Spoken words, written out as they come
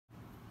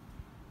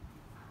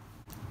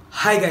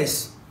Hi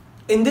guys,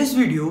 in this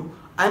video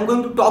I am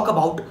going to talk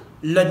about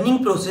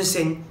learning process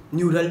in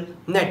neural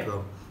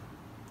network.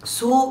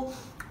 So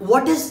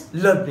what is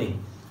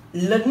learning?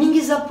 Learning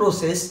is a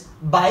process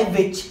by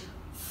which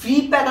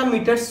free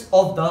parameters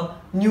of the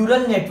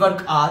neural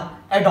network are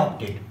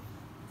adopted.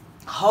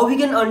 How we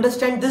can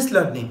understand this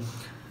learning?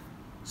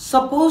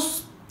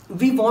 Suppose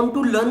we want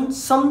to learn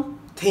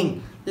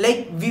something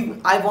like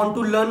I want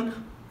to learn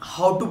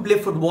how to play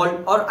football,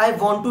 or I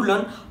want to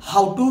learn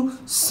how to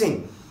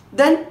sing.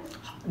 Then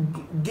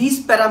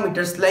these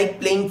parameters like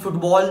playing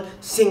football,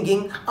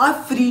 singing are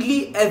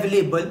freely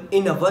available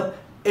in our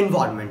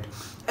environment.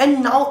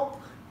 And now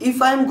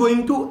if I am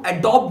going to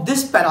adopt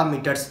these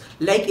parameters,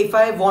 like if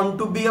I want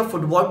to be a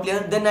football player,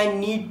 then I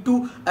need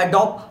to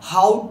adopt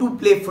how to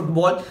play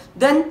football.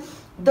 Then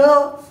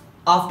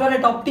after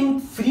adopting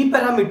free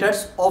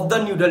parameters of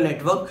the neural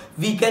network,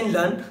 we can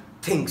learn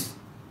things.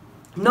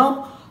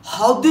 Now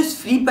how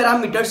these free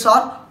parameters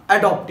are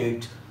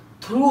adopted?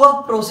 Through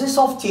a process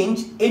of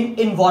change in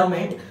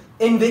environment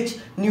in which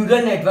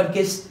neural network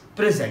is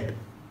present.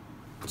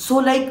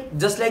 So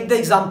just like the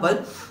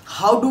example,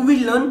 how do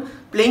we learn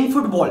playing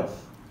football?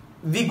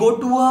 We go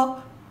to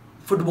a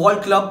football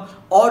club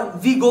or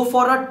we go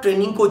for a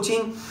training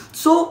coaching.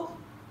 So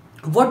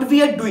what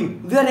we are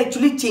doing, we are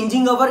actually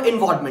changing our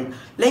environment.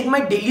 Like my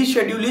daily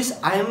schedule is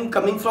I am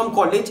coming from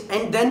college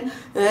and then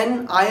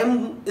I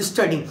am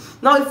studying.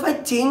 Now if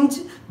I change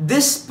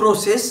this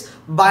process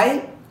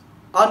by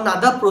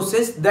another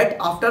process, that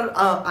after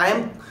I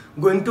am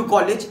going to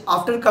college,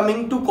 after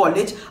coming to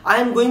college I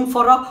am going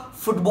for a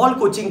football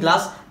coaching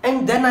class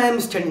and then I am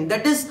studying.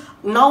 That is,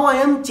 now I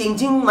am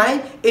changing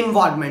my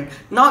environment.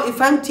 Now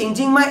if I am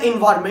changing my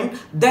environment,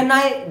 then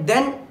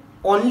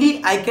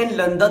only I can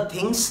learn the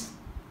things,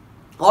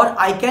 or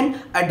I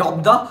can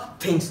adopt the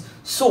things.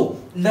 So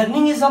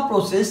learning is a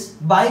process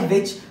by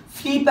which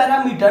free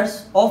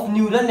parameters of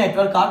neural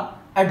network are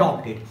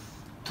adopted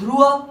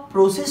through a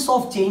process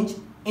of change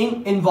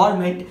in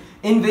environment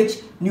in which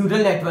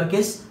neural network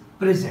is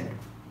present.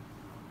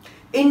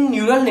 In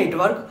neural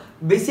network,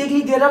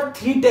 basically there are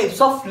three types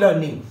of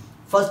learning.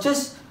 First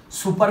is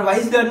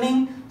supervised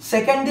learning,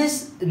 second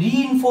is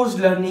reinforced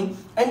learning,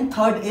 and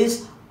third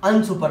is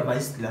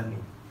unsupervised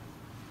learning.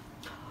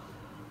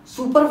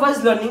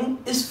 Supervised learning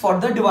is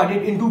further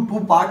divided into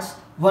two parts.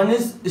 One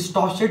is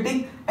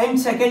stochastic and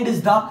second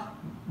is the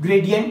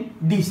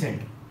gradient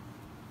descent.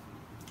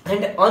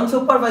 And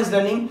unsupervised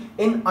learning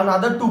in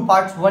another two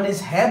parts, one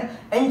is Hebb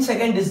and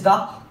second is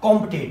the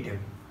competitive.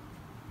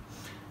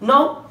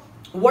 Now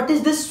what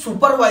is this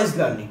supervised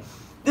learning?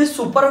 This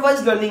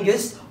supervised learning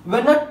is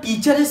when a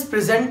teacher is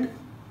present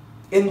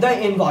in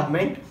the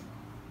environment,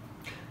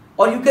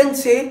 or you can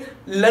say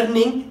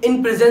learning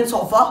in presence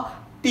of a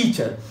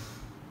teacher.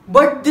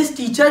 But this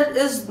teacher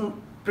is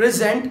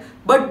present,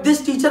 but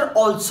this teacher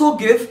also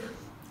gives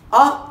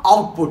a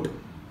output.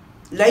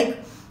 Like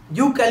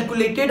you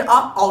calculated a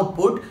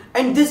output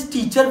and this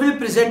teacher will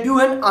present you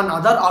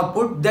another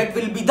output that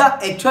will be the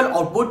actual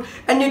output,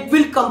 and it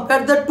will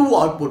compare the two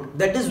output,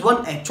 that is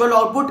one actual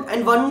output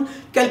and one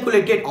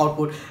calculated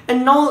output.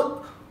 And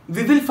now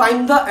we will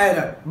find the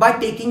error by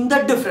taking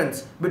the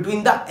difference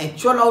between the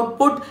actual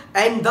output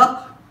and the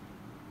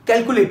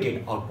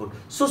calculated output.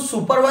 So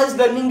supervised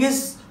learning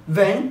is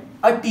when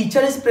a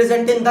teacher is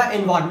present in the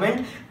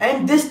environment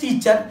and this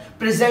teacher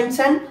presents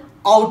an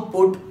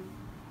output.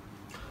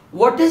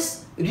 What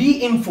is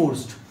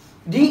reinforced?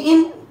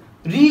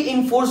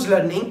 Reinforced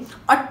learning,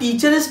 a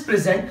teacher is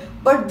present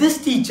but this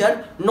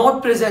teacher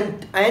not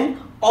present an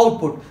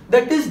output.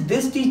 That is,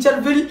 this teacher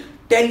will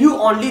tell you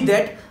only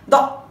that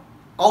the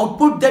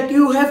output that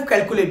you have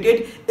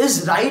calculated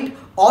is right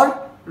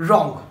or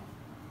wrong.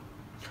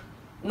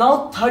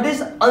 Now third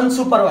is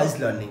unsupervised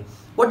learning.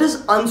 What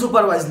is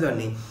unsupervised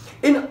learning?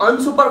 In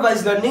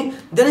unsupervised learning,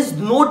 there is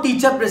no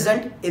teacher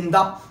present in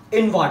the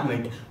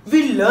environment.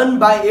 We learn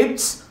by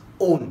its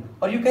own,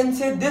 or you can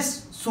say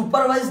this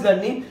supervised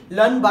learning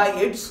learn by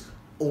its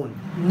own.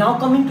 Now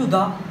coming to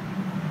the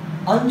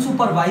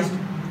unsupervised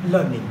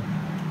learning.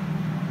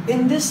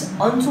 In this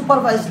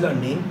unsupervised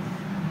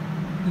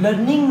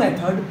learning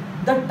method,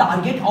 the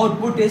target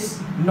output is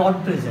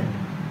not present.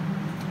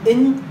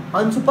 In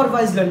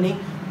unsupervised learning,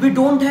 we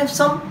don't have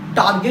some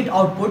target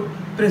output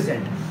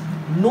present.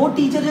 No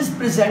teacher is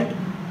present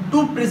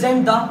to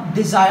present the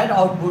desired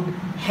output.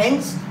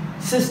 Hence,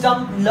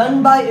 system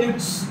learn by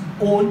its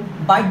own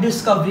by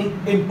discovering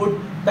input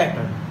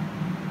pattern.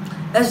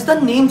 As the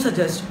name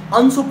suggests,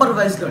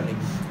 unsupervised learning.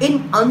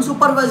 In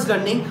unsupervised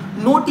learning,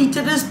 no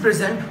teacher is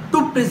present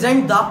to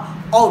present the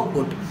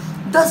output.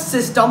 The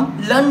system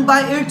learn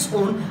by its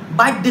own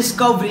by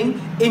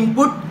discovering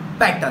input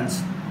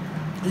patterns.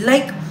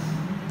 Like,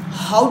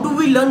 how do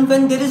we learn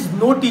when there is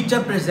no teacher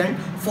present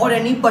for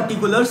any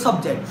particular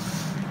subject?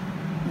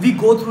 We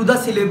go through the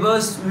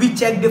syllabus, we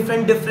check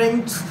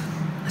different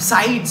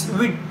sites,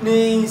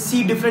 we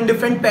see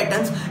different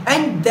patterns,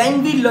 and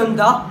then we learn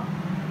the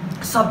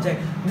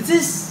subject. This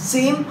is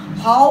same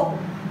how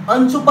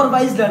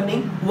unsupervised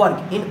learning work.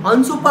 In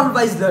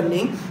unsupervised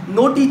learning,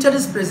 no teacher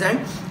is present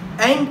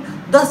and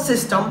the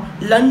system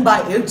learn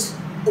by its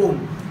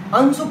own.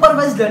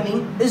 Unsupervised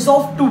learning is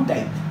of two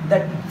types.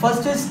 That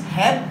first is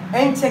HAB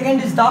and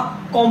second is the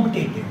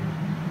competitive.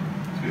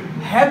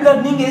 HAB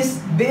learning is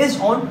based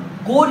on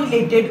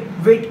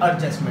correlated weight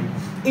adjustment.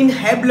 In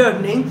HAB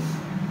learning,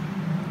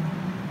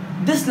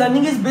 this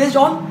learning is based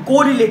on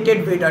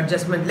correlated weight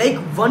adjustment, like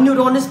one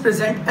neuron is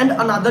present and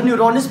another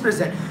neuron is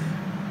present.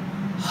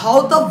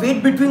 How the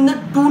weight between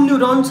the two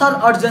neurons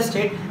are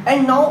adjusted,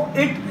 and now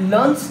it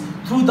learns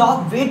through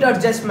the weight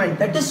adjustment,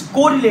 that is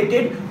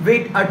correlated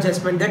weight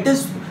adjustment, that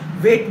is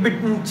weight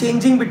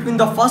changing between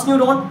the first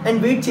neuron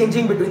and weight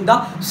changing between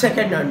the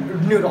second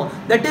neuron.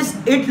 That is,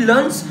 it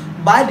learns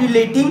by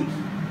relating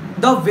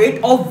the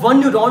weight of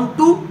one neuron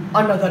to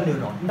another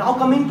neuron. Now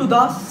coming to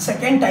the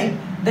second type,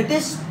 that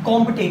is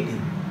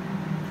competitive.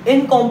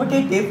 In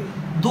competitive,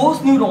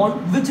 those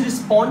neurons which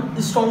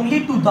respond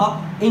strongly to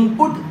the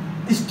input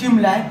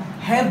stimuli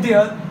have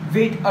their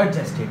weight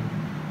adjusted.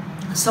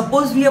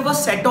 Suppose we have a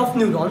set of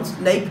neurons,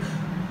 like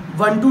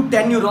 1 to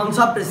 10 neurons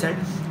are present,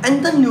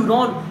 and the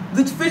neuron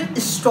which will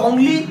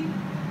strongly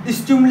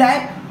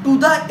stimulate to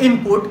the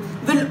input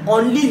will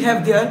only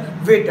have their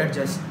weight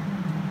adjust.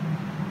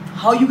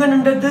 How you can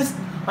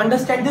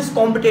understand this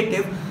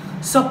competitive?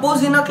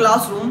 Suppose in a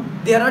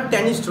classroom there are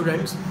 10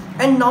 students,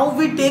 and now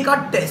we take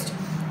a test,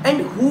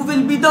 and who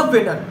will be the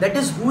winner, that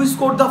is who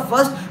scored the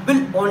first,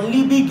 will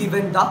only be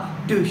given the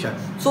tuition.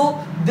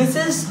 So this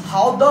is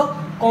how the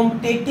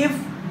competitive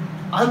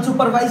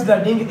unsupervised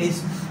learning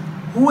is.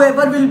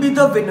 Whoever will be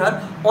the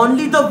winner,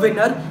 only the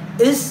winner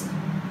is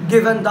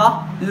given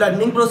the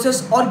learning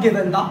process or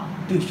given the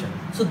tuition.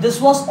 So this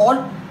was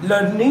all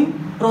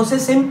learning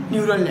process in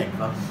neural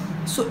network.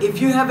 So if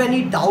you have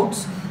any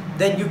doubts,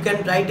 then you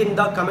can write in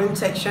the comment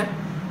section.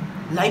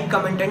 Like,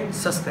 comment and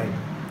subscribe.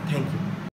 Thank you.